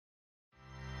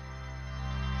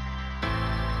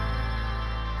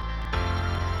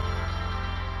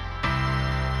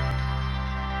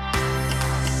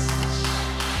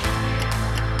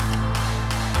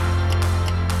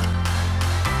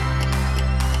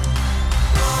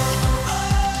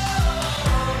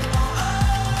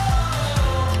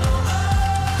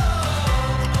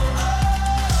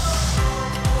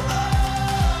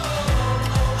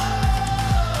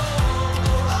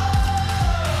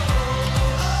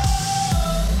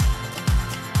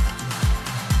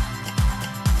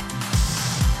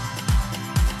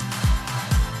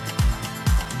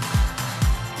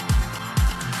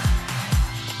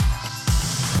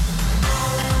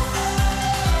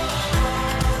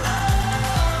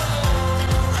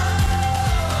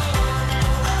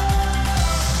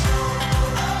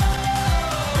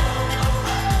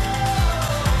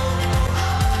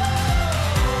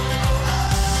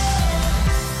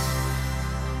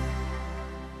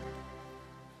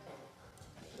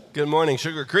Good morning,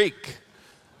 Sugar Creek.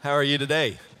 How are you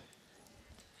today?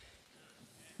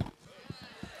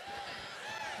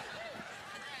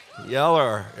 Y'all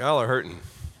are hurting.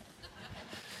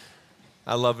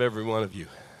 I love every one of you.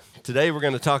 Today we're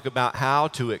going to talk about how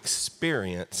to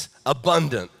experience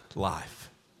abundant life.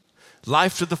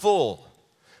 Life to the full,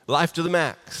 life to the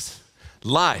max,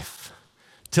 life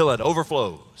till it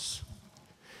overflows.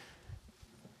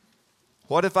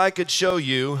 What if I could show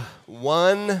you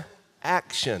one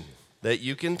action that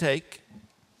you can take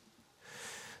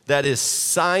that is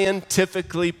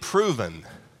scientifically proven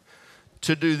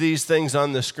to do these things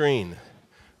on the screen?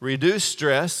 Reduce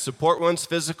stress, support one's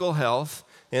physical health,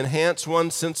 enhance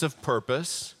one's sense of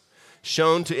purpose,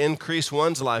 shown to increase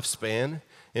one's lifespan,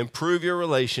 improve your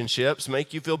relationships,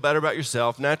 make you feel better about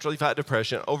yourself, naturally fight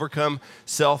depression, overcome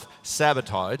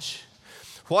self-sabotage.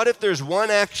 What if there's one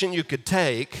action you could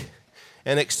take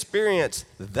and experience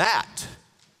that?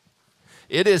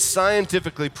 It is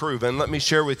scientifically proven. Let me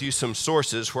share with you some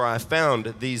sources where I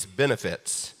found these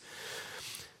benefits.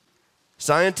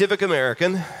 Scientific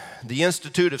American, the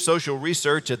Institute of Social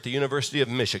Research at the University of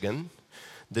Michigan,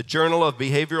 the Journal of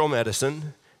Behavioral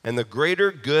Medicine, and the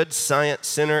Greater Good Science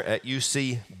Center at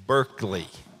UC Berkeley.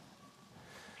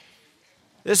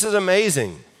 This is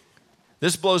amazing.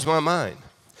 This blows my mind.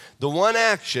 The one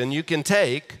action you can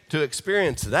take to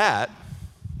experience that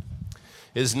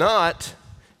is not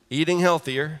eating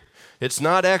healthier, it's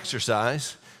not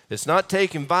exercise, it's not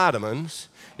taking vitamins,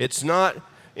 it's not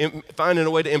finding a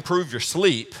way to improve your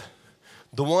sleep.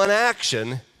 The one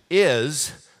action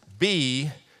is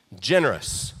be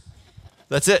generous.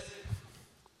 That's it.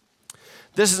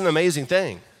 This is an amazing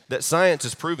thing that science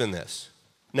has proven this.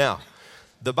 Now,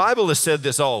 the Bible has said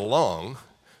this all along,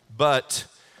 but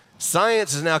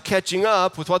science is now catching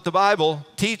up with what the Bible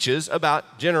teaches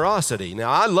about generosity. Now,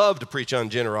 I love to preach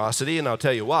on generosity, and I'll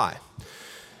tell you why.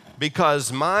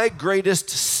 Because my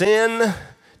greatest sin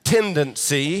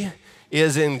tendency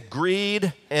is in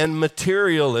greed and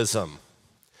materialism.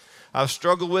 I've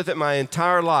struggled with it my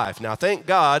entire life. Now, thank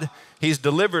God, He's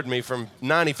delivered me from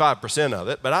 95% of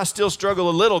it, but I still struggle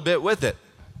a little bit with it.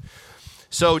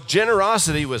 So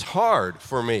generosity was hard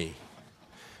for me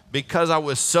because I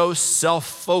was so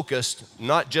self-focused,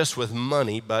 not just with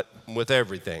money, but with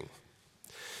everything.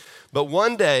 But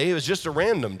one day, it was just a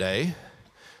random day,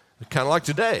 kind of like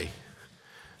today.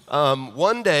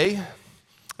 One day,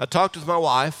 I talked with my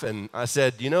wife, and I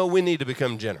said, we need to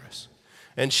become generous.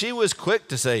 And she was quick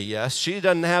to say yes. She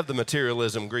doesn't have the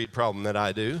materialism, greed problem that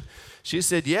I do. She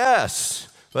said, yes,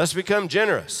 let's become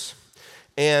generous.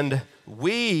 And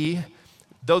we,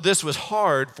 though this was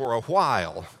hard for a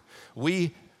while,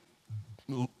 we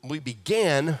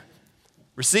began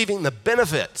receiving the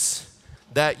benefits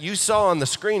that you saw on the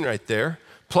screen right there,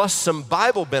 plus some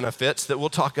Bible benefits that we'll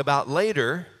talk about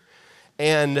later.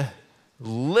 And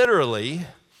literally,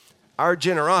 our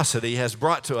generosity has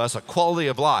brought to us a quality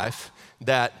of life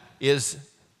that is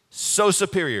so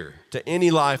superior to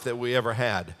any life that we ever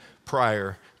had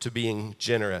prior to being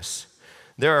generous.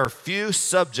 There are few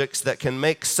subjects that can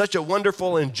make such a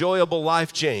wonderful, enjoyable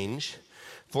life change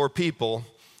for people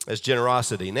as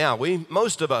generosity. Now,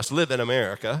 most of us live in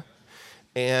America,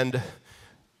 and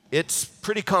it's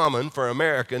pretty common for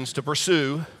Americans to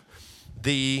pursue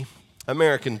the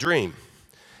American dream.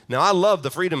 Now, I love the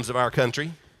freedoms of our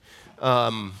country,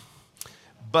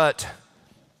 but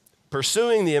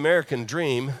pursuing the American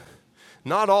dream,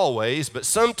 not always, but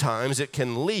sometimes it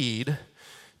can lead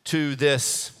to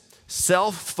this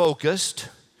self-focused,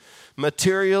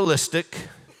 materialistic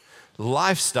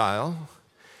lifestyle,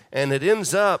 and it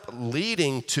ends up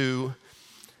leading to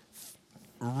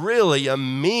really a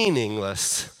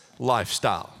meaningless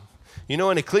lifestyle. In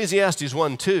Ecclesiastes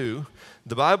 1:2,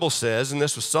 the Bible says, and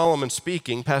this was Solomon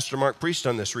speaking, Pastor Mark preached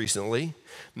on this recently,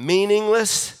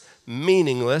 meaningless,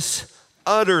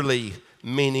 utterly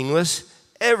meaningless,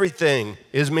 everything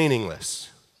is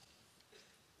meaningless.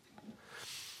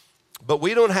 But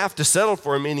we don't have to settle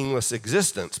for a meaningless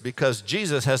existence because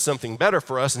Jesus has something better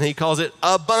for us, and He calls it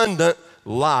abundant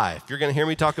life. You're going to hear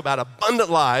me talk about abundant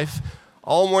life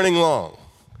all morning long,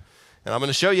 and I'm going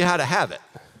to show you how to have it,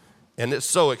 and it's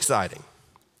so exciting.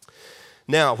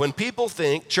 Now, when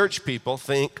church people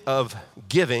think of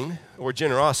giving or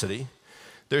generosity,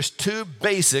 there's two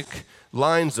basic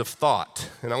lines of thought,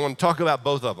 and I want to talk about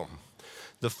both of them.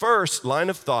 The first line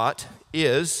of thought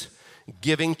is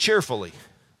giving cheerfully.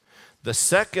 The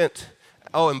second,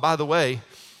 and by the way,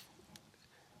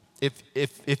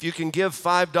 if you can give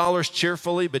 $5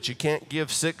 cheerfully, but you can't give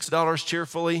 $6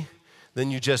 cheerfully,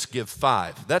 then you just give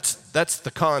 5. That's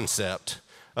the concept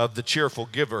of the cheerful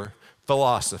giver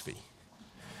philosophy.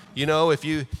 You know, if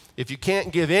you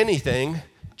can't give anything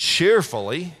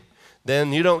cheerfully,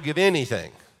 then you don't give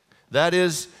anything. That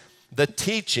is the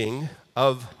teaching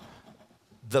of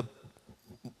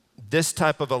this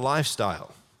type of a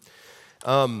lifestyle.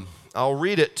 I'll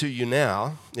read it to you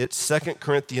now. It's 2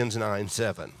 Corinthians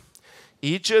 9:7.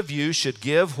 Each of you should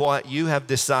give what you have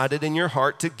decided in your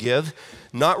heart to give,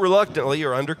 not reluctantly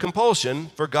or under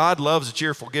compulsion, for God loves a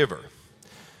cheerful giver.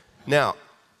 Now,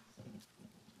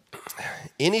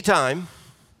 anytime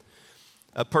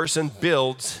a person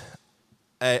builds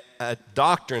a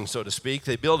doctrine, so to speak,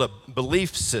 they build a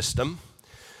belief system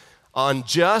on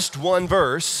just one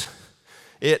verse,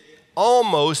 it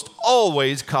almost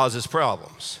always causes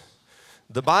problems.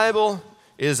 The Bible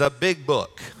is a big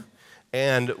book,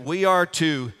 and we are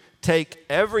to take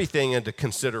everything into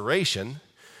consideration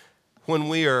when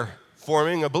we are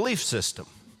forming a belief system.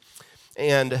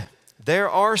 And there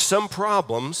are some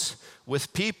problems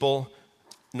with people,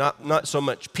 not so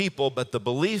much people, but the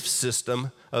belief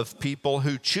system of people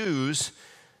who choose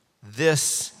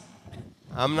this,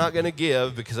 I'm not going to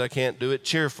give because I can't do it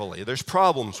cheerfully. There's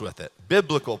problems with it,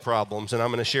 biblical problems, and I'm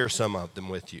going to share some of them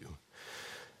with you.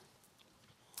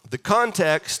 The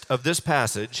context of this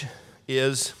passage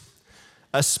is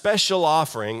a special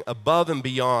offering above and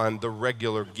beyond the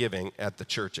regular giving at the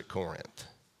church at Corinth.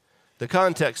 The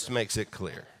context makes it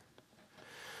clear.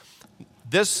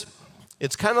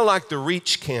 It's kind of like the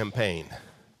REACH campaign.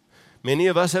 Many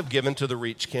of us have given to the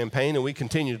REACH campaign, and we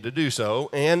continue to do so,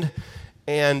 and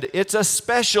it's a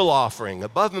special offering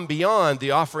above and beyond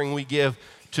the offering we give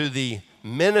to the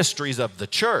ministries of the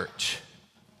church.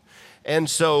 And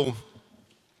so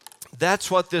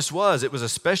that's what this was. It was a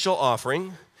special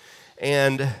offering.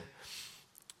 And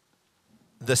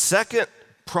the second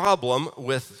problem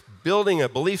with building a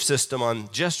belief system on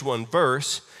just one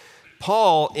verse,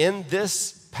 Paul in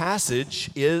this passage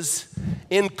is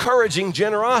encouraging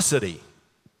generosity.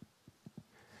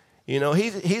 You know,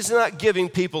 he's not giving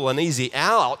people an easy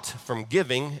out from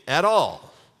giving at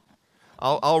all.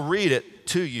 I'll read it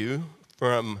to you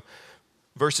from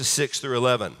verses 6 through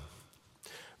 11.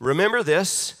 Remember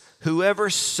this, whoever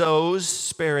sows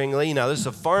sparingly, now this is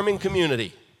a farming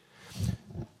community.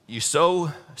 You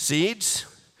sow seeds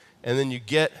and then you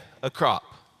get a crop.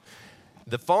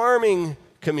 The farming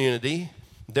community,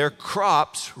 their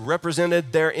crops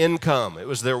represented their income. It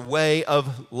was their way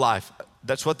of life.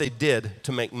 That's what they did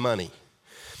to make money.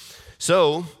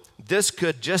 So this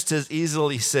could just as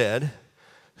easily said,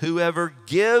 whoever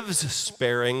gives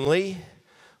sparingly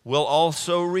will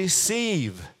also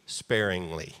receive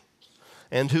sparingly.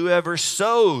 And whoever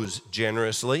sows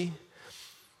generously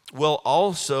will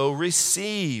also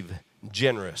receive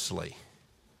generously.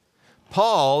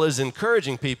 Paul is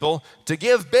encouraging people to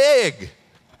give big.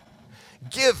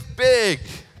 Give big.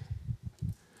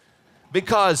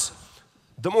 Because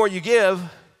the more you give,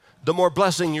 the more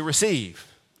blessing you receive.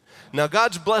 Now,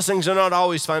 God's blessings are not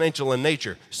always financial in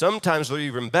nature. Sometimes they're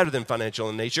even better than financial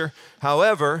in nature.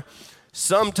 However,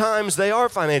 sometimes they are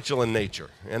financial in nature.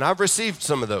 And I've received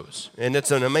some of those, and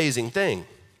it's an amazing thing.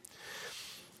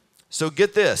 So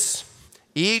get this.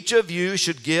 Each of you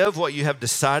should give what you have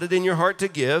decided in your heart to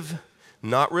give,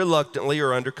 not reluctantly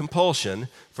or under compulsion,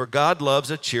 for God loves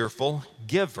a cheerful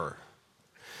giver.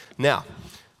 Now,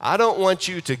 I don't want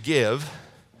you to give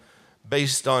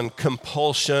based on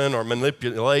compulsion or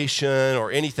manipulation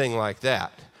or anything like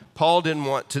that. Paul didn't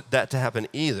want that to happen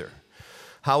either.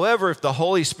 However, if the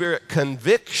Holy Spirit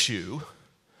convicts you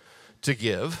to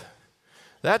give,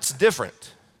 that's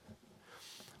different.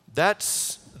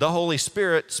 That's the Holy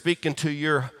Spirit speaking to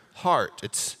your heart.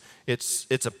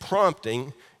 It's a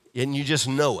prompting, and you just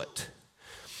know it.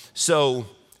 So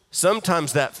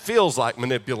sometimes that feels like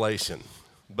manipulation,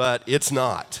 but it's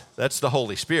not. That's the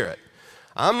Holy Spirit.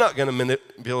 I'm not going to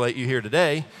manipulate you here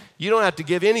today. You don't have to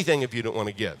give anything if you don't want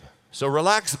to give. So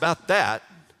relax about that.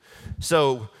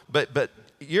 So, but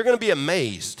you're going to be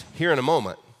amazed here in a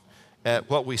moment at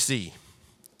what we see.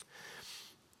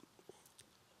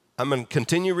 I'm going to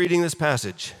continue reading this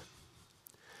passage.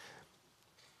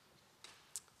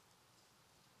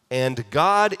 And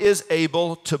God is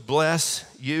able to bless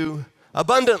you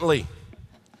abundantly.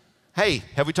 Hey,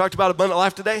 have we talked about abundant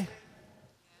life today?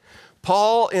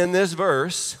 Paul in this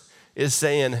verse is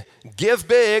saying, give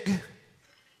big,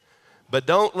 but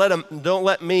don't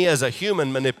let me as a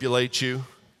human manipulate you.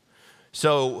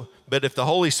 So, but if the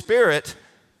Holy Spirit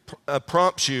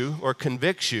prompts you or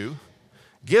convicts you,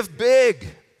 give big,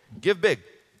 give big.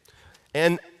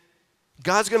 And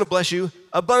God's going to bless you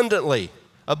abundantly,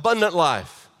 abundant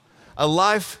life, a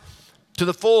life to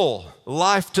the full, a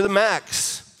life to the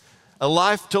max, a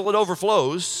life till it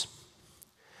overflows.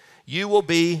 you will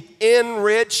be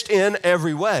enriched in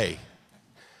every way.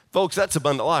 Folks, that's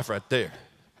abundant life right there.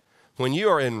 When you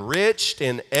are enriched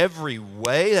in every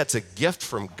way, that's a gift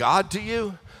from God to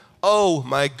you. Oh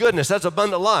my goodness, that's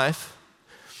abundant life.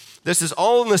 This is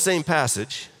all in the same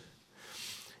passage.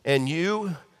 And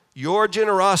your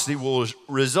generosity will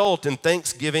result in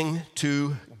thanksgiving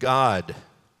to God.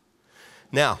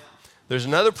 Now, there's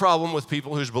another problem with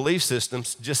people whose belief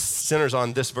systems just centers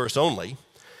on this verse only,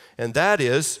 and that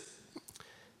is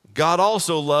God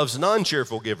also loves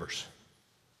non-cheerful givers.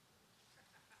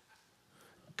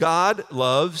 God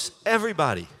loves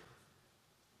everybody.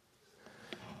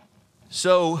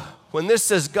 So when this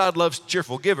says God loves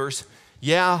cheerful givers,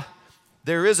 yeah,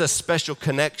 there is a special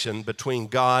connection between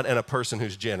God and a person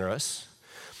who's generous.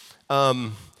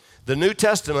 The New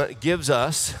Testament gives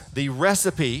us the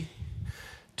recipe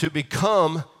to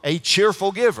become a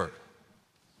cheerful giver.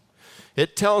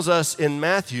 It tells us in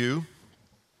Matthew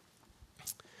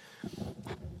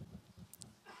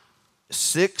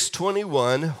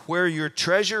 6:21, where your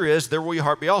treasure is, there will your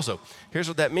heart be also. Here's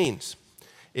what that means.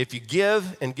 If you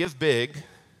give and give big,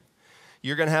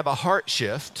 you're going to have a heart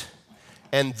shift,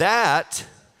 and that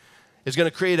is going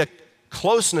to create a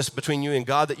closeness between you and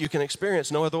God that you can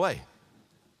experience no other way.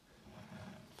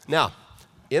 Now,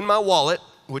 in my wallet,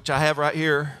 which I have right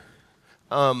here,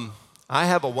 I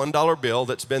have a $1 bill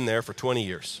that's been there for 20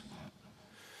 years.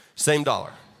 Same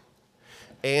dollar.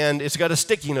 And it's got a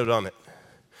sticky note on it.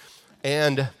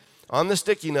 And on the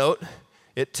sticky note,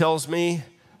 it tells me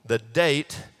the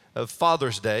date of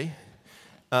Father's Day.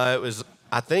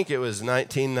 I think it was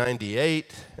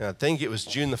 1998, and I think it was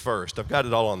June the 1st. I've got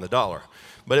it all on the dollar.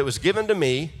 But it was given to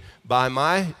me by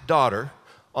my daughter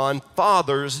on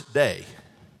Father's Day.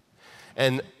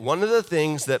 And one of the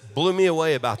things that blew me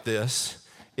away about this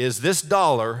is this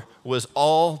dollar was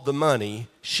all the money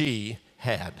she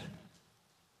had.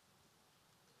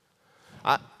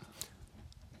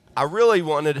 I really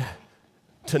wanted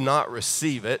to not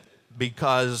receive it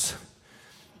because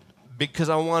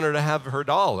I wanted to have her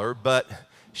dollar, but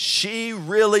she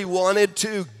really wanted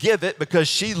to give it because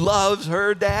she loves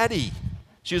her daddy.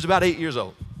 She was about 8 years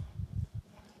old.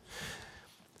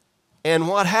 And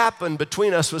what happened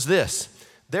between us was this.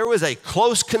 There was a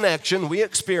close connection we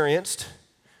experienced.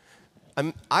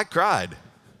 I cried.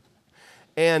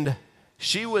 And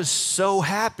she was so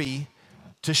happy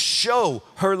to show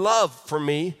her love for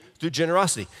me through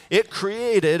generosity. It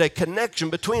created a connection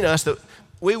between us that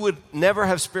we would never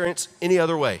have experienced any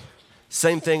other way.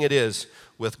 Same thing it is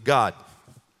with God.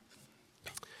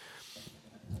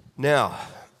 Now,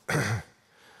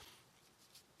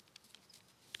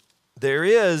 there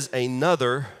is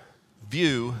another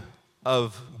view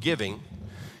of giving,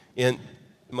 and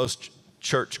most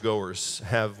churchgoers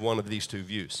have one of these two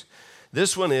views.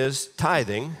 This one is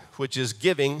tithing, which is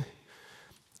giving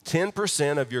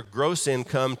 10% of your gross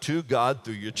income to God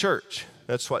through your church.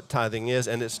 That's what tithing is,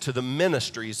 and it's to the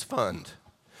ministry's fund.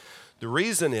 The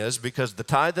reason is because the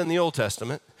tithe in the Old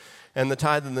Testament and the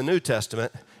tithe in the New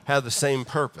Testament have the same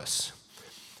purpose.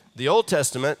 The Old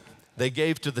Testament, they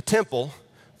gave to the temple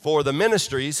for the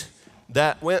ministries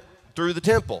that went through the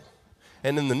temple.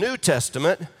 And in the New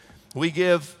Testament, we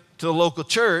give to the local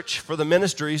church for the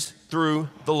ministries through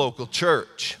the local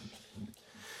church.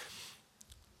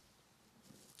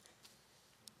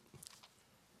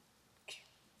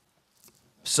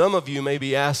 Some of you may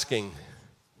be asking,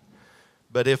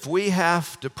 but if we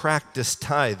have to practice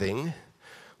tithing,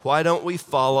 why don't we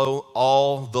follow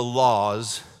all the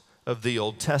laws of the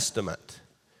Old Testament?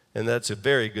 And that's a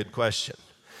very good question.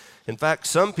 In fact,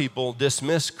 some people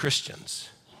dismiss Christians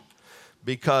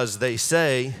because they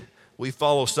say we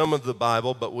follow some of the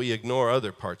Bible, but we ignore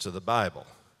other parts of the Bible.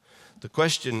 The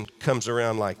question comes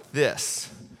around like this,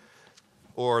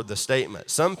 or the statement.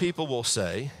 Some people will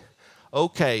say,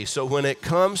 okay, so when it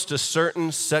comes to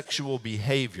certain sexual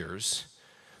behaviors,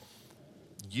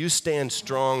 you stand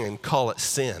strong and call it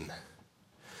sin.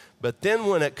 But then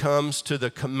when it comes to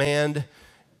the command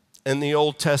in the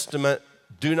Old Testament,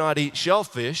 do not eat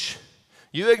shellfish,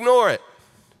 you ignore it.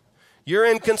 You're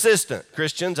inconsistent.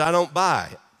 Christians, I don't buy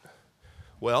it.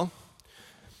 Well,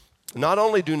 not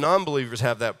only do non-believers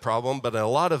have that problem, but a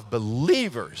lot of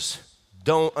believers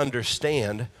don't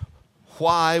understand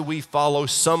why we follow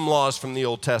some laws from the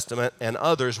Old Testament and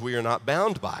others we are not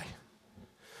bound by.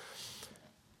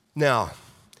 Now,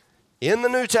 in the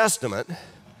New Testament,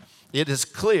 it is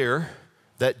clear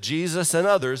that Jesus and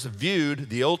others viewed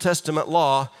the Old Testament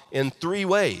law in three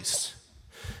ways.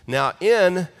 Now,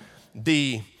 in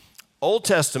the Old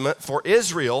Testament, for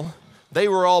Israel, they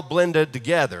were all blended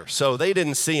together, so they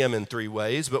didn't see them in three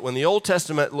ways. But when the Old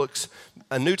Testament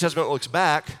New Testament looks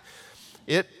back,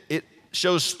 it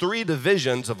shows three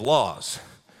divisions of laws.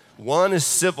 One is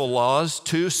civil laws,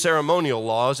 two ceremonial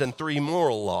laws, and three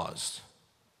moral laws.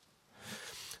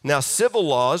 Now, civil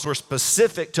laws were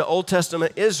specific to Old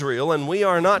Testament Israel, and we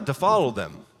are not to follow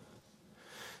them.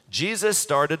 Jesus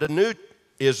started a new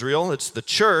Israel. It's the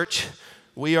church.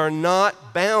 We are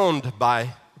not bound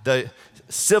by the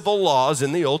civil laws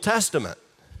in the Old Testament.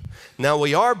 Now,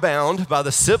 we are bound by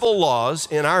the civil laws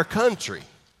in our country.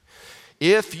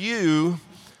 If you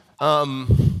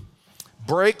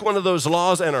break one of those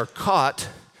laws and are caught,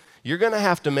 you're going to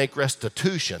have to make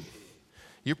restitution.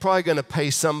 You're probably going to pay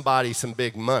somebody some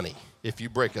big money if you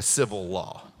break a civil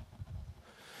law.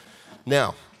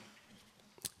 Now,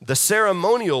 the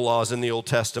ceremonial laws in the Old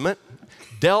Testament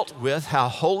dealt with how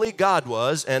holy God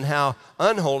was and how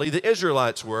unholy the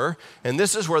Israelites were, and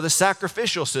this is where the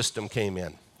sacrificial system came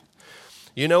in.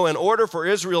 You know, in order for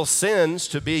Israel's sins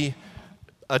to be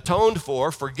atoned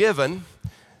for, forgiven,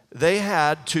 they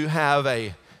had to have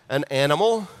an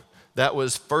animal that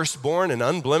was firstborn and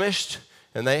unblemished,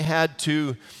 and they had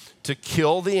to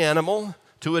kill the animal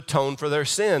to atone for their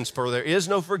sins, for there is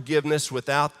no forgiveness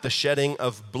without the shedding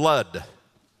of blood.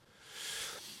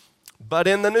 But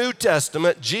in the New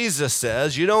Testament, Jesus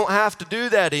says, you don't have to do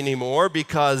that anymore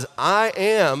because I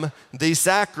am the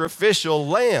sacrificial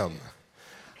lamb.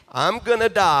 I'm going to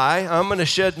die, I'm going to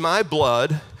shed my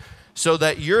blood so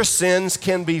that your sins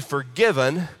can be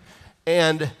forgiven,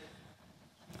 and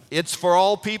it's for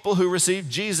all people who receive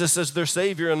Jesus as their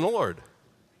Savior and Lord.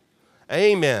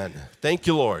 Amen. Thank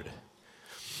you, Lord.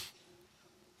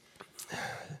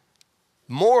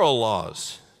 Moral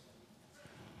laws.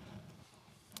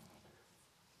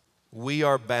 We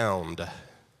are bound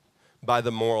by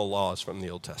the moral laws from the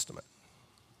Old Testament.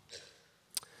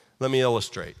 Let me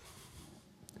illustrate.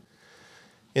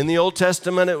 In the Old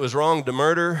Testament, it was wrong to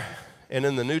murder, and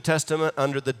in the New Testament,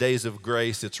 under the days of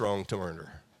grace, it's wrong to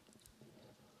murder.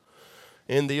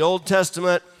 In the Old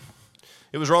Testament,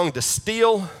 it was wrong to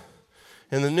steal.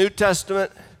 In the New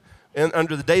Testament, and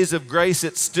under the days of grace,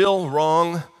 it's still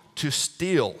wrong to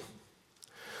steal.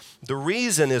 The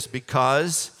reason is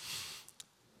because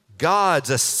God's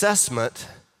assessment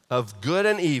of good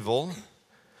and evil,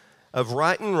 of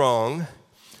right and wrong,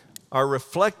 are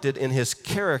reflected in his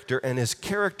character, and his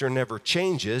character never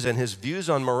changes, and his views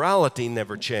on morality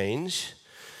never change.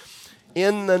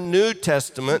 In the New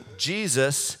Testament,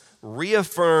 Jesus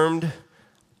reaffirmed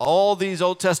all these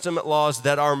Old Testament laws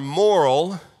that are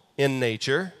moral in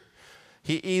nature.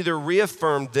 He either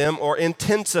reaffirmed them or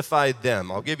intensified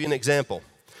them. I'll give you an example.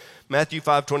 Matthew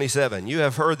 5:27, you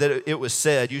have heard that it was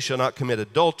said, you shall not commit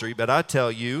adultery, but I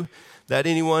tell you that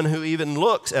anyone who even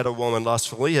looks at a woman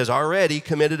lustfully has already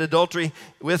committed adultery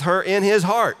with her in his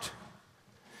heart.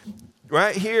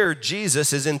 Right here,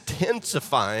 Jesus is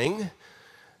intensifying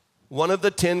one of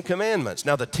the 10 Commandments.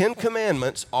 Now, the 10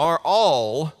 Commandments are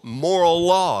all moral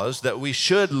laws that we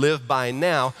should live by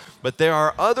now, but there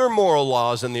are other moral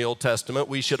laws in the Old Testament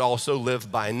we should also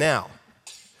live by now.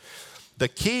 The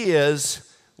key is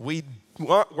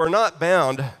we're not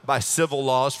bound by civil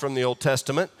laws from the Old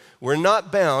Testament. We're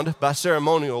not bound by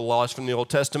ceremonial laws from the Old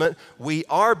Testament. We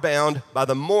are bound by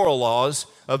the moral laws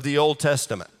of the Old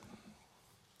Testament.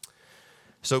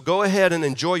 So go ahead and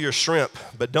enjoy your shrimp,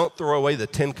 but don't throw away the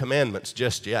 10 Commandments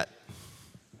just yet.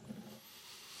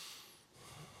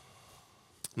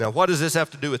 Now, what does this have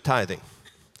to do with tithing?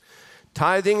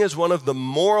 Tithing is one of the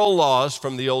moral laws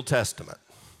from the Old Testament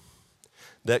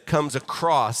that comes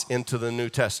across into the New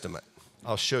Testament.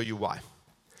 I'll show you why.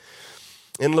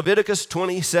 In Leviticus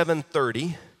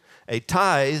 27:30, a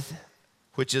tithe,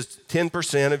 which is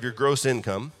 10% of your gross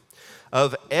income,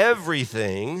 of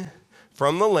everything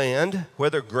from the land,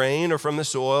 whether grain or from the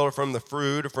soil or from the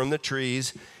fruit or from the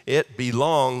trees, it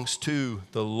belongs to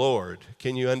the Lord.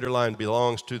 Can you underline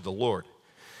belongs to the Lord?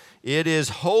 It is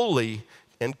holy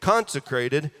and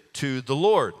consecrated to the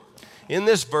Lord. In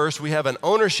this verse, we have an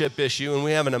ownership issue and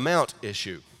we have an amount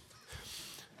issue.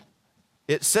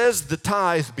 It says the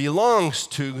tithe belongs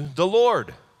to the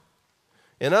Lord.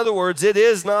 In other words, it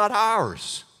is not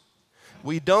ours.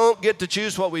 We don't get to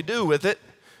choose what we do with it.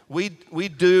 We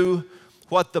do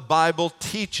what the Bible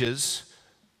teaches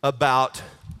about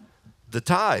the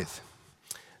tithe.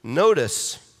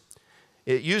 Notice,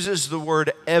 it uses the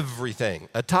word everything,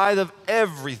 a tithe of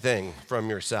everything from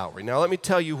your salary. Now, let me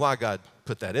tell you why God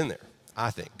put that in there,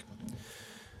 I think.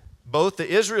 Both the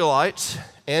Israelites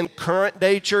and current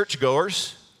day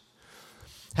churchgoers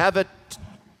have a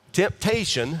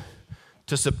temptation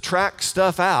to subtract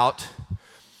stuff out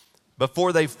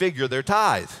before they figure their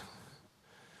tithe.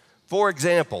 For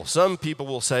example, some people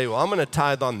will say, well, I'm going to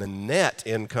tithe on the net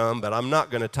income, but I'm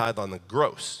not going to tithe on the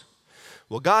gross.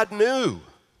 Well, God knew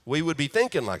we would be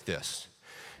thinking like this.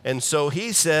 And so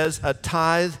he says a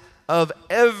tithe of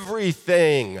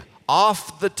everything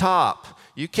off the top.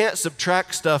 You can't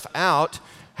subtract stuff out.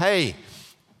 Hey,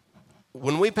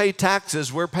 when we pay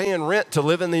taxes, we're paying rent to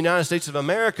live in the United States of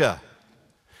America.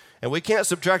 And we can't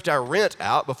subtract our rent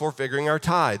out before figuring our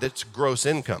tithe. It's gross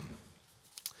income.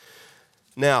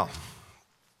 Now,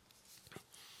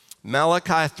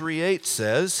 Malachi 3:8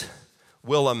 says,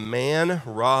 will a man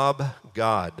rob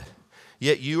God?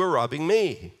 Yet you are robbing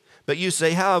me. But you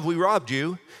say, how have we robbed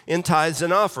you? In tithes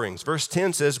and offerings. Verse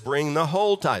 10 says, bring the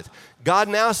whole tithe. God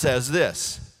now says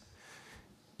this.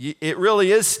 It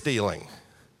really is stealing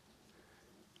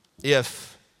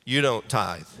if you don't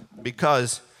tithe,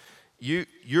 because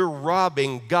you're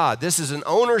robbing God. This is an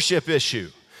ownership issue.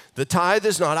 The tithe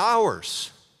is not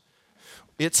ours.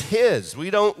 It's His. We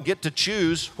don't get to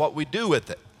choose what we do with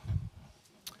it.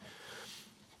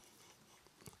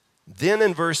 Then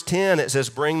in verse 10 it says,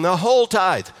 bring the whole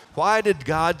tithe. Why did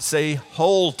God say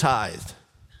whole tithe?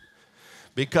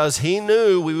 Because He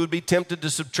knew we would be tempted to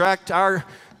subtract our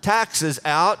taxes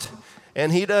out,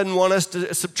 and He doesn't want us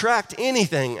to subtract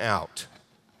anything out.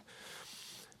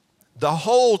 The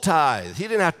whole tithe. He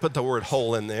didn't have to put the word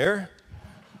whole in there.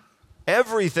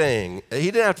 Everything. He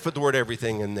didn't have to put the word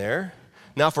everything in there.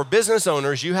 Now, for business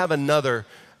owners, you have another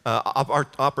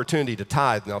opportunity to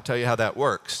tithe, and I'll tell you how that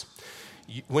works.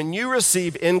 When you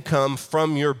receive income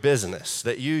from your business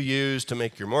that you use to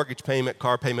make your mortgage payment,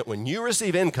 car payment, when you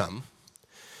receive income,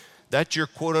 that's your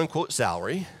quote-unquote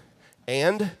salary,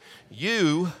 and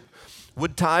you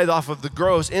would tithe off of the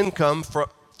gross income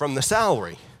from the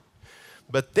salary.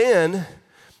 But then,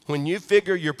 when you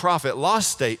figure your profit loss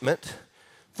statement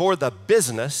for the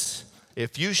business,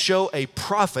 if you show a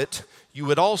profit, you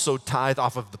would also tithe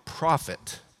off of the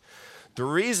profit. The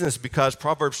reason is because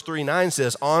Proverbs 3:9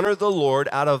 says, honor the Lord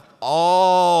out of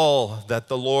all that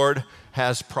the Lord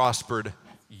has prospered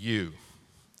you.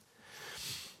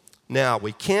 Now,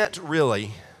 we can't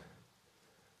really,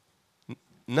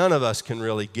 none of us can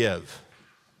really give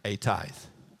a tithe.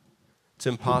 It's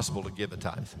impossible to give a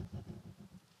tithe.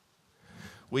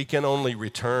 We can only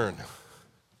return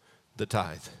the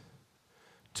tithe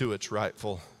to its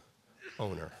rightful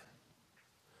owner.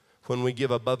 When we give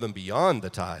above and beyond the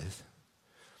tithe,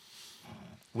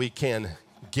 we can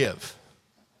give,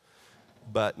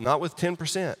 but not with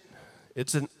 10%.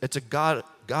 It's a God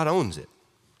owns it.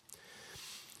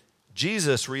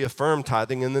 Jesus reaffirmed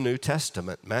tithing in the New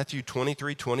Testament. Matthew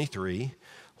 23:23,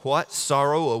 what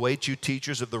sorrow awaits you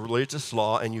teachers of the religious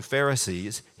law and you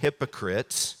Pharisees,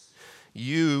 hypocrites,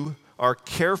 you are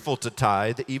careful to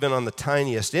tithe even on the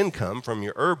tiniest income from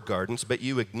your herb gardens, but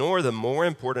you ignore the more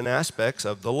important aspects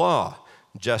of the law,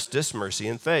 justice, mercy,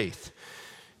 and faith.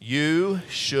 You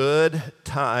should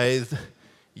tithe,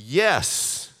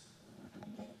 yes,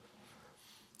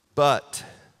 but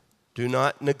do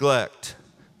not neglect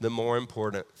the more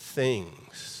important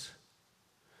things.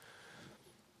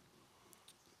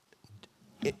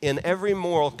 In every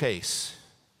moral case,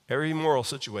 every moral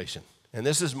situation, and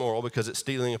this is moral because it's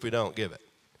stealing if we don't give it,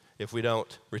 if we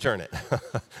don't return it.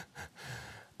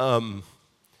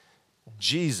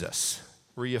 Jesus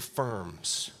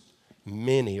reaffirms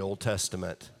many Old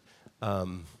Testament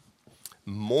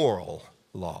moral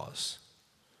laws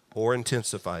or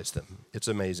intensifies them. It's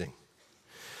amazing.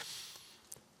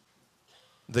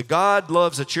 The God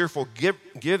loves a cheerful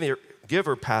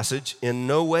giver passage in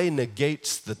no way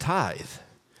negates the tithe.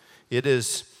 It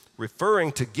is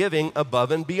referring to giving above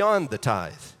and beyond the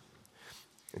tithe.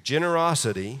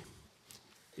 Generosity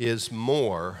is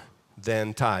more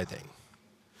than tithing.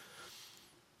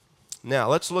 Now,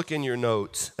 let's look in your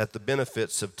notes at the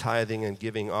benefits of tithing and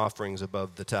giving offerings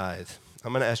above the tithe.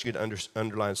 I'm going to ask you to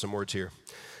underline some words here.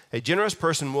 A generous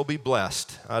person will be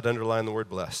blessed. I'd underline the word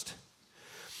blessed.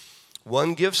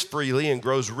 One gives freely and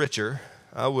grows richer.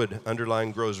 I would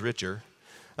underline grows richer.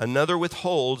 Another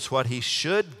withholds what he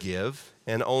should give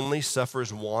and only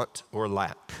suffers want or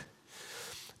lack.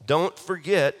 Don't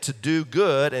forget to do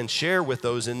good and share with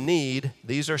those in need.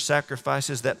 These are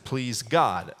sacrifices that please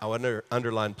God. I want to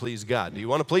underline please God. Do you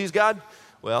want to please God?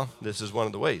 Well, this is one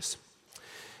of the ways.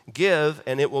 Give,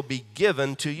 and it will be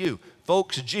given to you.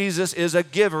 Folks, Jesus is a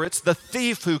giver. It's the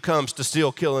thief who comes to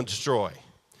steal, kill, and destroy.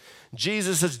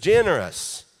 Jesus is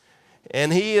generous,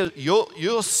 and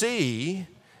you'll see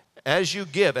as you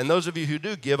give, and those of you who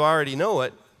do give already know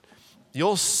it,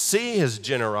 you'll see his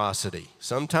generosity,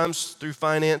 sometimes through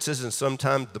finances, and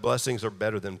sometimes the blessings are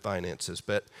better than finances,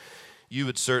 but you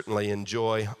would certainly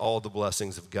enjoy all the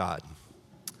blessings of God.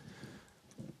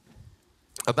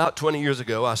 About 20 years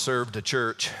ago, I served a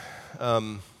church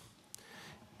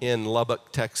in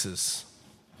Lubbock, Texas.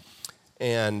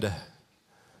 And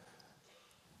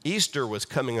Easter was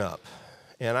coming up.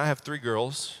 And I have 3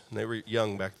 girls, and they were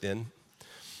young back then.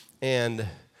 And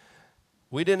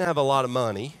we didn't have a lot of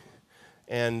money.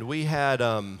 And we had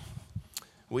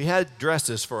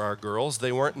dresses for our girls.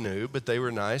 They weren't new, but they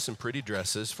were nice and pretty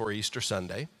dresses for Easter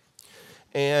Sunday.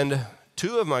 And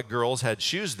 2 of my girls had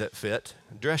shoes that fit,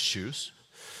 dress shoes.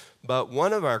 But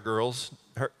one of our girls,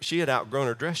 she had outgrown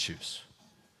her dress shoes.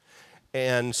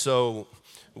 And so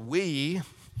we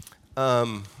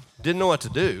didn't know what to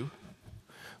do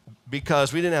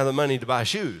because we didn't have the money to buy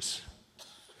shoes.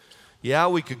 Yeah,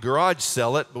 we could garage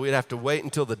sell it, but we'd have to wait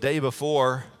until the day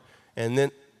before and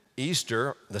then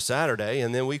Easter, the Saturday,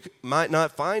 and then we might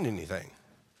not find anything.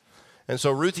 And so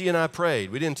Ruthie and I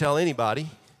prayed. We didn't tell anybody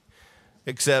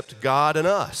except God and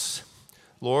us.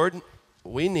 Lord,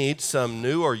 we need some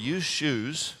new or used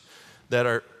shoes that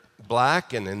are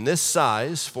black and in this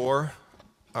size for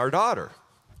our daughter.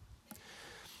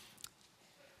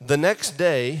 The next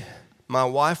day, my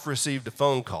wife received a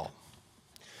phone call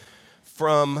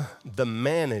from the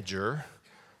manager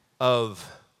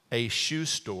of a shoe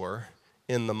store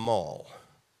in the mall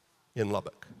in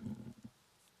Lubbock.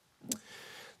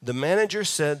 The manager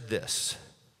said this: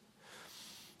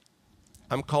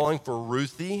 I'm calling for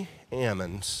Ruthie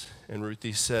Ammons. And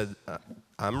Ruthie said,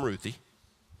 I'm Ruthie.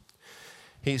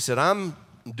 He said, I'm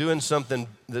doing something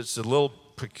that's a little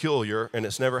peculiar and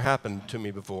it's never happened to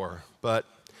me before, but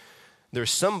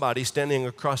there's somebody standing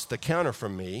across the counter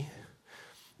from me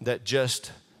that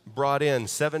just brought in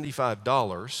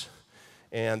 $75,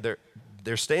 and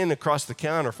they're standing across the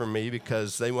counter from me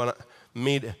because they want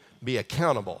me to be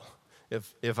accountable.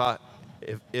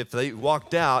 If they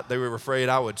walked out, they were afraid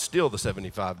I would steal the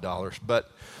 $75.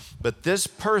 But this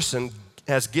person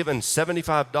has given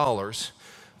 $75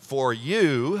 for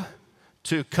you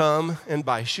to come and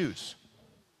buy shoes.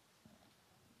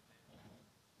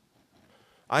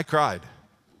 I cried.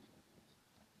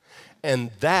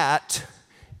 And that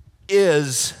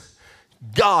is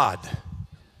God.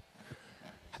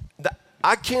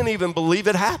 I can't even believe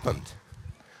it happened.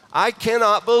 I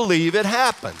cannot believe it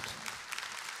happened.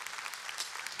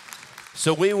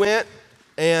 So we went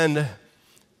and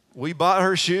we bought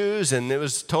her shoes, and it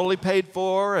was totally paid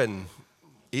for, and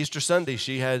Easter Sunday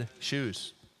she had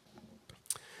shoes.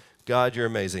 God, you're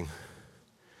amazing.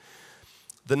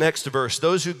 The next verse,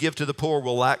 those who give to the poor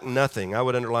will lack nothing. I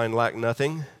would underline lack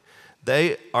nothing.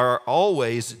 They are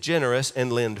always generous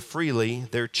and lend freely.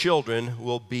 Their children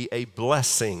will be a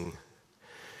blessing.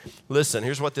 Listen,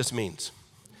 here's what this means.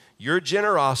 Your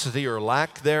generosity or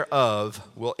lack thereof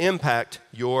will impact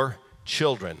your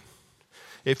children.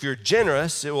 If you're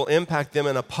generous, it will impact them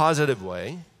in a positive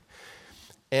way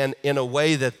and in a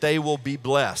way that they will be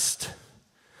blessed.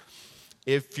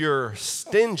 If you're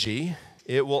stingy,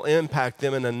 it will impact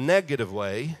them in a negative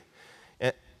way,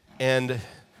 and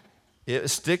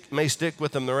it may stick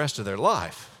with them the rest of their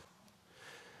life.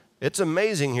 It's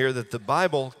amazing here that the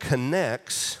Bible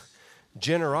connects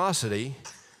generosity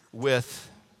with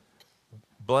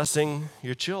blessing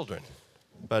your children,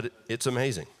 but it's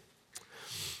amazing.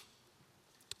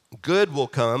 Good will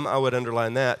come, I would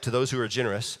underline that, to those who are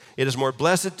generous. It is more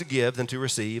blessed to give than to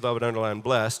receive, I would underline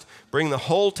blessed. Bring the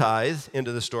whole tithe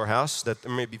into the storehouse, that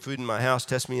there may be food in my house.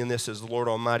 Test me in this, says the Lord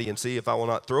Almighty, and see if I will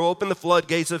not throw open the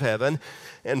floodgates of heaven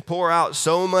and pour out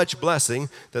so much blessing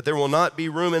that there will not be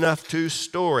room enough to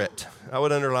store it. I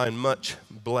would underline much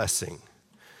blessing.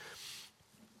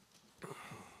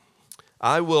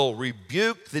 I will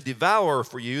rebuke the devourer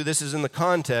for you. This is in the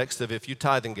context of if you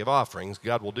tithe and give offerings,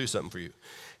 God will do something for you.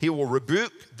 He will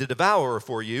rebuke the devourer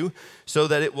for you so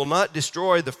that it will not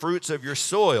destroy the fruits of your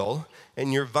soil,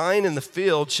 and your vine in the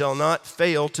field shall not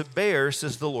fail to bear,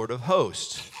 says the Lord of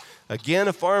hosts. Again,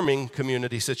 a farming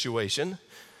community situation.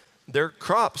 Their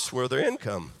crops were their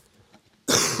income.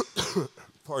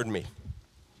 Pardon me.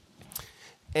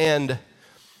 And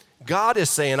God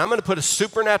is saying, I'm going to put a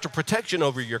supernatural protection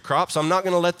over your crops. I'm not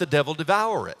going to let the devil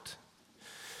devour it.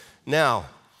 Now,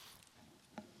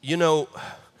 you know,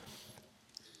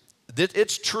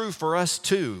 it's true for us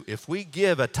too. If we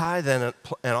give a tithe and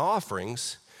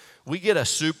offerings, we get a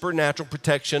supernatural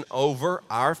protection over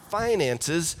our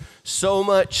finances, so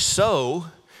much so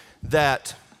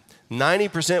that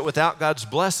 90% without God's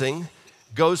blessing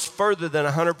goes further than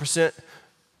 100%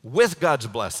 with God's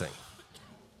blessing.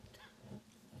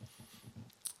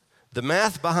 The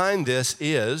math behind this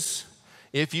is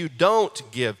if you don't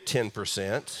give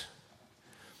 10%,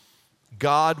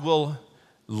 God will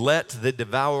let the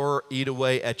devourer eat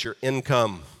away at your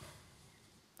income.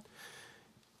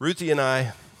 Ruthie and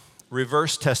I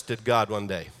reverse tested God one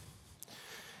day.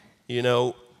 You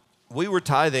know, we were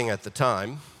tithing at the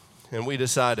time, and we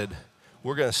decided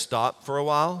we're going to stop for a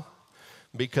while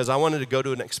because I wanted to go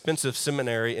to an expensive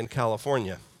seminary in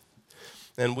California.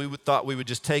 And we thought we would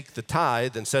just take the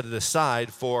tithe and set it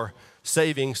aside for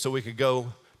savings so we could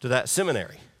go to that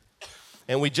seminary.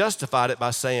 And we justified it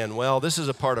by saying, well, this is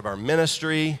a part of our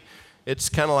ministry. It's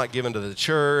kind of like giving to the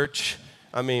church.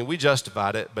 I mean, we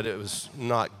justified it, but it was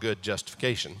not good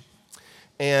justification.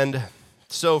 And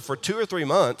so for 2 or 3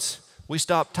 months, we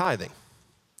stopped tithing.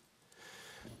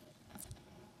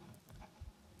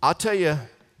 I'll tell you,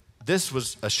 this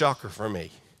was a shocker for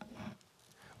me.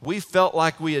 We felt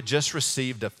like we had just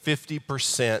received a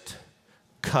 50%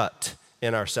 cut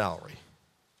in our salary.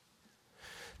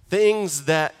 Things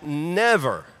that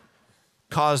never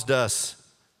caused us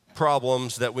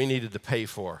problems that we needed to pay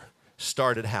for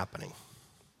started happening.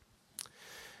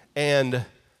 And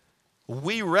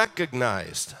we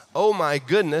recognized, oh my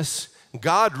goodness,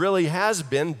 God really has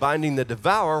been binding the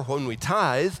devourer when we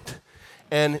tithed,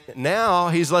 and now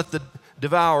he's let the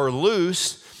devourer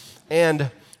loose,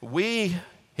 and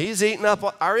he's eating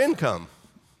up our income.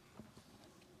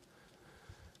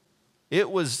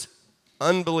 It was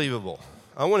unbelievable.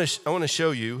 I want to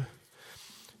show you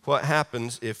what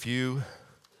happens if you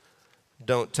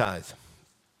don't tithe.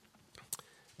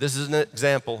 This is an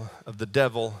example of the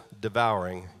devil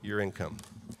devouring your income.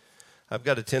 I've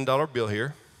got a $10 bill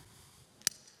here,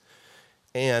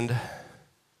 and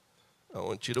I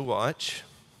want you to watch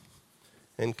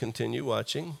and continue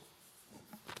watching.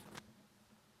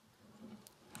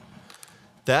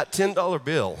 That $10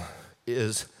 bill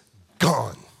is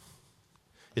gone.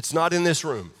 It's not in this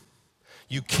room.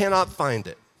 You cannot find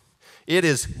it. It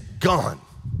is gone.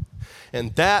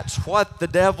 And that's what the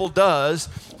devil does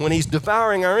when he's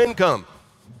devouring our income.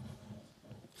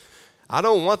 I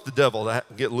don't want the devil to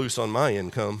get loose on my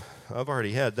income. I've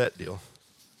already had that deal.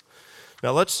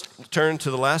 Now let's turn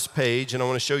to the last page, and I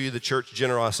want to show you the church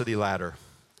generosity ladder.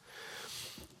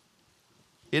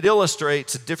 It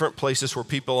illustrates different places where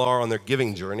people are on their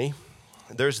giving journey.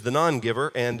 There's the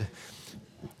non-giver, and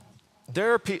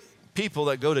there are people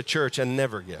that go to church and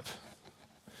never give.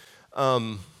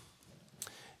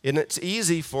 And it's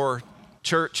easy for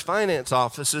church finance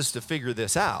offices to figure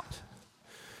this out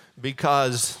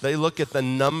because they look at the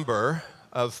number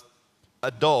of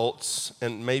adults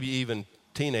and maybe even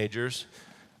teenagers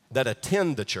that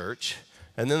attend the church,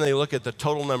 and then they look at the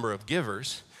total number of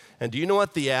givers. And do you know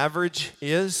what the average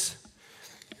is?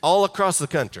 All across the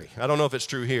country, I don't know if it's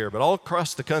true here, but all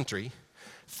across the country,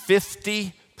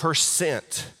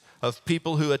 50% of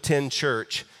people who attend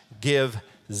church give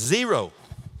zero.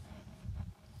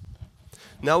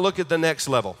 Now look at the next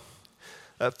level.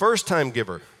 A first-time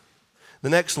giver. The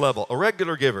next level, a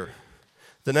regular giver.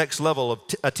 The next level,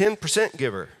 a 10%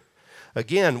 giver.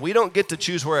 Again, we don't get to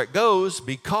choose where it goes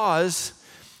because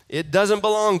it doesn't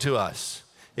belong to us.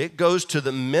 It goes to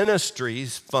the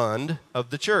ministries fund of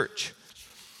the church.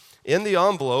 In the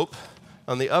envelope,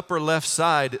 on the upper left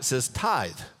side, it says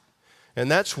tithe. And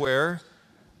that's where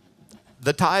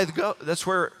the tithe goes. That's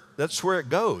where it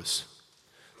goes.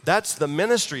 That's the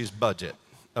ministries budget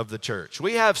of the church.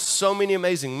 We have so many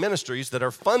amazing ministries that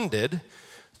are funded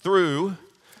through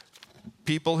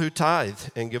people who tithe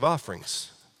and give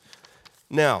offerings.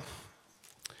 Now,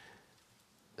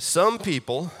 some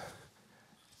people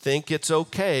think it's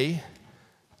okay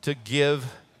to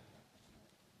give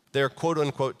their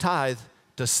quote-unquote tithe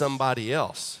to somebody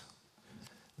else.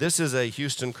 This is a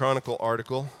Houston Chronicle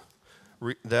article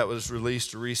that was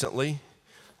released recently,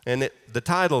 and the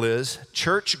title is,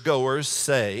 "Churchgoers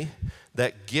Say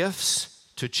That Gifts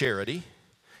to Charity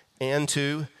and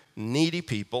to Needy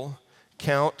People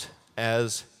Count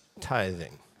as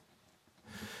Tithing."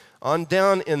 On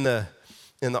down in the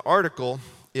article,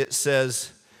 it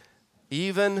says,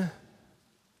 even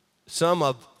some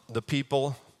of the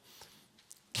people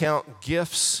count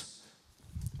gifts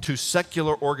to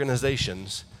secular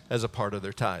organizations as a part of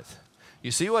their tithe.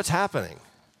 You see what's happening?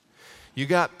 You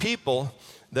got people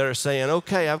that are saying,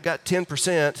 okay, I've got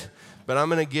 10%, but I'm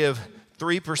going to give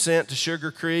 3% to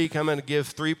Sugar Creek. I'm going to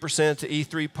give 3% to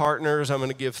E3 Partners. I'm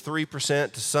going to give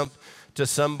 3% to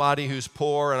somebody who's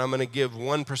poor, and I'm going to give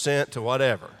 1% to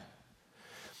whatever.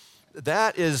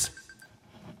 That's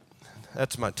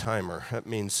my timer. That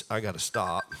means I got to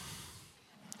stop.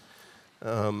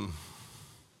 I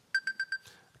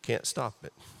can't stop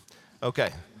it.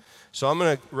 Okay, so I'm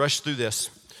going to rush through this,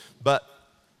 but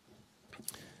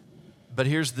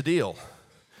here's the deal.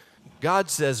 God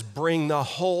says, bring the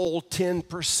whole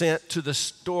 10% to the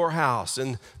storehouse.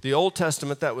 In the Old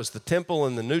Testament, that was the temple.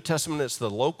 In the New Testament, it's the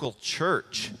local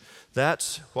church.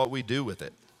 That's what we do with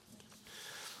it.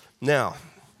 Now,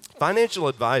 financial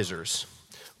advisors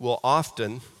will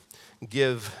often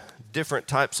give different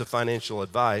types of financial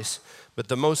advice, but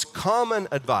the most common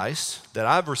advice that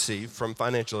I've received from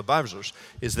financial advisors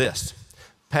is this: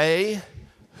 pay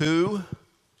who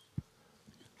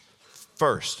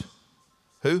first?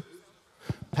 Who?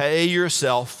 Pay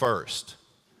yourself first,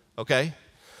 okay?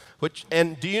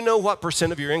 And do you know what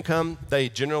percent of your income they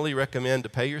generally recommend to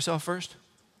pay yourself first?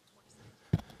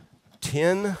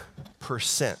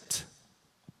 10%.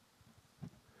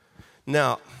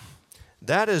 Now,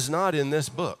 that is not in this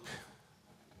book.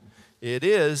 It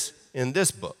is in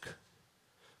this book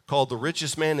called The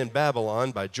Richest Man in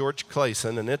Babylon by George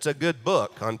Clason, and it's a good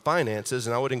book on finances,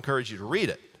 and I would encourage you to read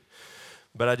it.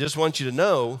 But I just want you to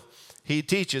know he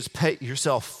teaches pay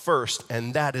yourself first,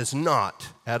 and that is not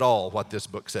at all what this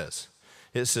book says.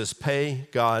 It says pay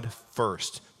God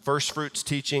first. First fruits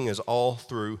teaching is all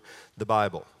through the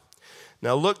Bible.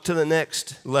 Now look to the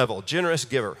next level, generous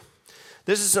giver.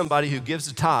 This is somebody who gives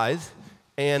a tithe,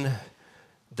 and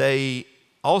they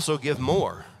also give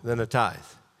more than a tithe.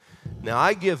 Now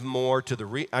I give more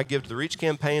to I give to the Reach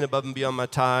campaign above and beyond my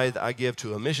tithe. I give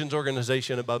to a missions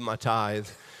organization above my tithe.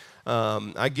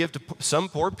 I give to some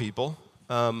poor people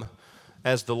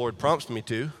as the Lord prompts me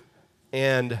to.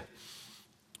 And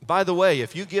by the way,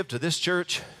 if you give to this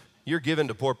church, you're giving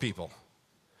to poor people.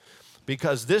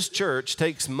 Because this church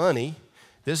takes money.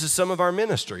 This is some of our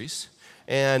ministries.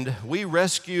 And we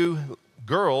rescue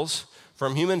girls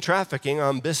from human trafficking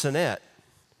on Bissonnette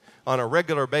on a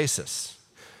regular basis.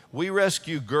 We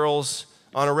rescue girls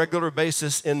on a regular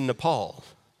basis in Nepal.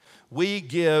 We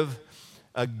give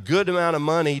a good amount of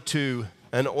money to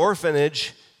an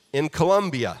orphanage in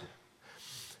Colombia.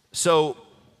 So,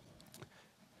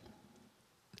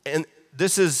 and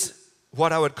this is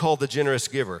what I would call the generous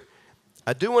giver.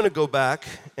 I do want to go back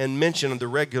and mention the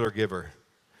regular giver.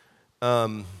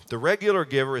 The regular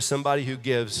giver is somebody who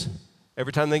gives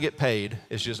every time they get paid.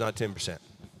 It's just not 10%.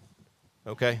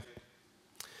 Okay?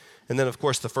 And then, of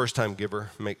course, the first-time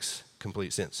giver makes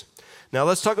complete sense. Now,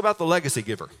 let's talk about the legacy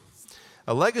giver.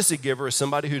 A legacy giver is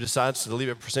somebody who decides to leave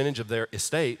a percentage of their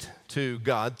estate to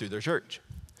God through their church.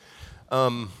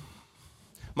 I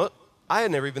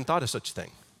had never even thought of such a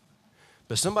thing.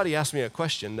 But somebody asked me a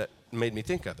question that made me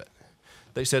think of it.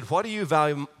 They said, what do you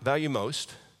value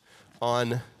most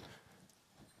in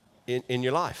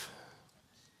your life?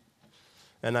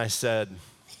 And I said,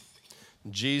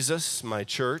 Jesus, my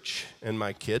church, and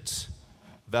my kids.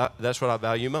 That's what I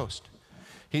value most.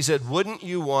 He said, wouldn't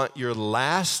you want your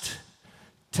last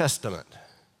testament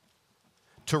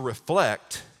to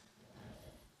reflect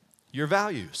your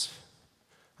values?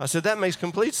 I said, that makes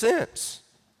complete sense.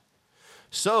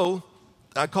 So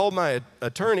I called my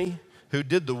attorney who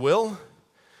did the will,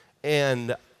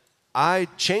 and I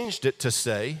changed it to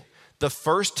say the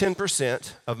first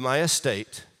 10% of my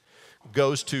estate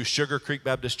goes to Sugar Creek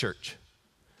Baptist Church.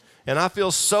 And I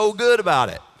feel so good about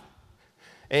it.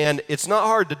 And it's not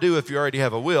hard to do if you already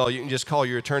have a will. You can just call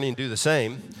your attorney and do the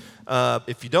same.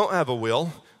 If you don't have a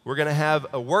will, we're going to have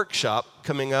a workshop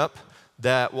coming up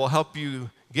that will help you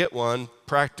get one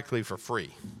practically for free.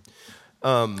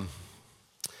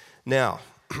 Now,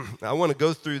 I want to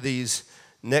go through these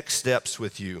next steps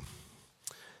with you.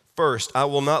 First, I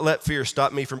will not let fear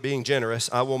stop me from being generous.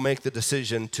 I will make the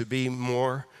decision to be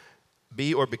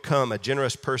or become a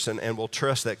generous person and will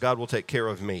trust that God will take care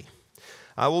of me.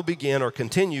 I will begin or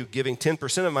continue giving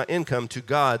 10% of my income to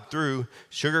God through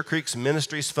Sugar Creek's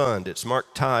Ministries Fund. It's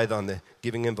marked tithe on the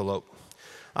giving envelope.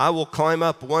 I will climb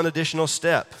up one additional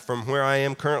step from where I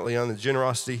am currently on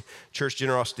the church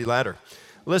generosity ladder.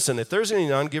 Listen, if there's any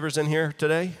non-givers in here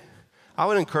today, I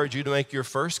would encourage you to make your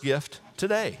first gift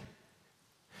today.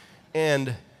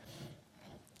 And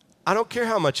I don't care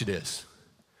how much it is.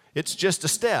 It's just a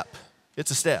step.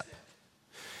 It's a step.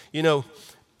 You know,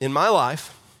 in my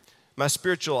life, my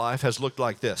spiritual life has looked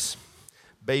like this.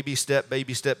 Baby step,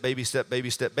 baby step, baby step, baby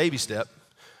step, baby step.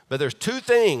 But there's two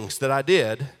things that I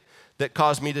did that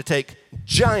caused me to take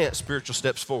giant spiritual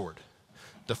steps forward.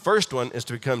 The first one is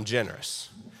to become generous.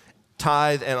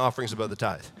 Tithe and offerings above the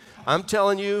tithe. I'm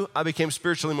telling you, I became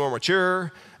spiritually more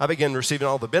mature. I began receiving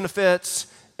all the benefits.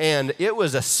 And it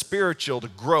was a spiritual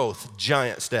growth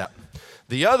giant step.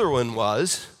 The other one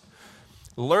was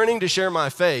learning to share my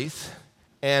faith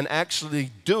and actually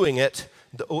doing it,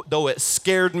 though it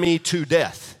scared me to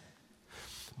death.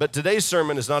 But today's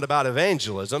sermon is not about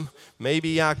evangelism.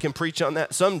 Maybe I can preach on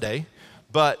that someday.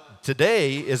 But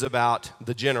today is about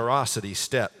the generosity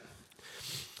step.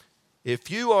 If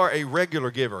you are a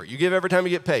regular giver, you give every time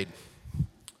you get paid,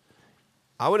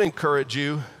 I would encourage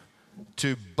you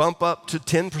to bump up to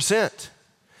 10%.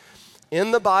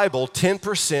 In the Bible,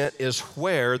 10% is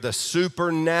where the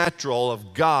supernatural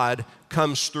of God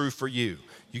comes through for you.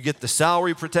 You get the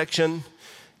salary protection,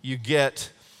 you get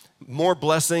more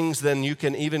blessings than you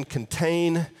can even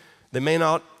contain. They may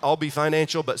not all be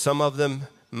financial, but some of them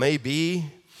may be.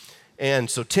 And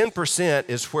so 10%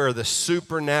 is where the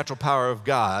supernatural power of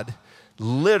God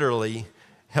literally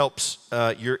helps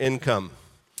your income.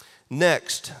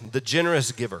 Next, the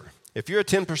generous giver. If you're a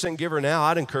 10% giver now,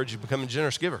 I'd encourage you to become a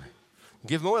generous giver.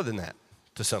 Give more than that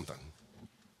to something.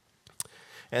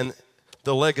 And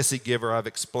the legacy giver I've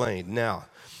explained. Now,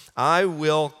 I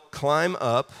will climb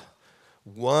up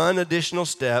one additional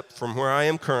step from where I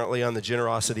am currently on the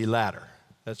generosity ladder.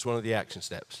 That's one of the action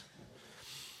steps.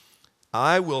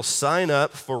 I will sign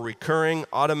up for recurring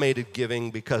automated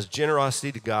giving because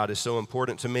generosity to God is so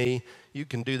important to me. You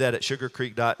can do that at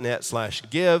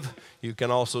sugarcreek.net/give. You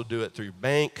can also do it through your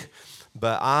bank.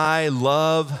 But I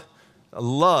love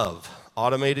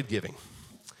automated giving.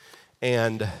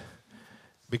 And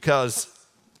because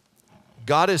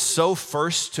God is so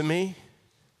first to me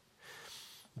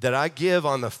that I give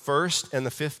on the 1st and the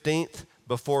 15th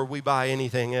before we buy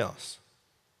anything else.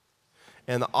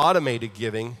 And the automated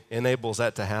giving enables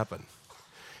that to happen.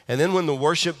 And then when the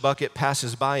worship bucket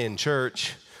passes by in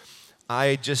church,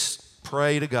 I just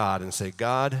pray to God and say,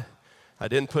 God, I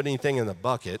didn't put anything in the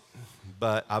bucket,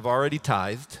 but I've already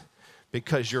tithed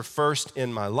because you're first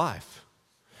in my life.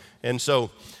 And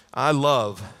so I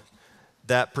love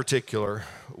that particular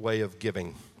way of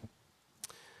giving.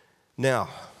 Now,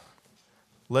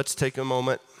 let's take a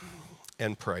moment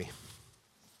and pray.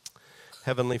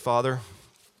 Heavenly Father,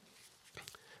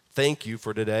 thank you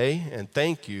for today, and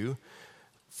thank you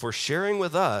for sharing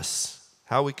with us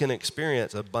how we can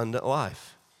experience abundant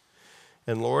life.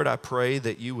 And Lord, I pray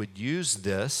that you would use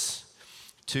this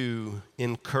to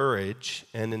encourage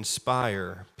and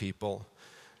inspire people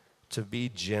to be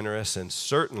generous and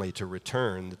certainly to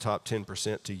return the top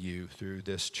 10% to you through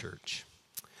this church.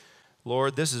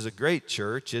 Lord, this is a great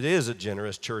church. It is a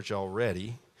generous church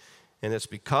already, and it's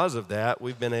because of that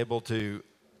we've been able to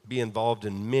be involved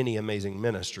in many amazing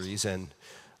ministries. And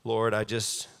Lord, I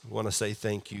just want to say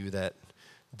thank you that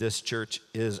this church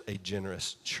is a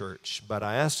generous church. But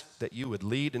I ask that you would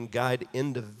lead and guide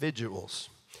individuals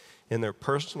in their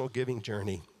personal giving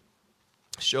journey.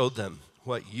 Show them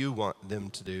what you want them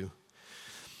to do.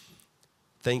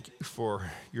 Thank you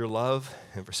for your love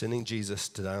and for sending Jesus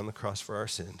to die on the cross for our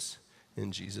sins.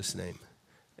 In Jesus' name,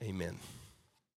 amen.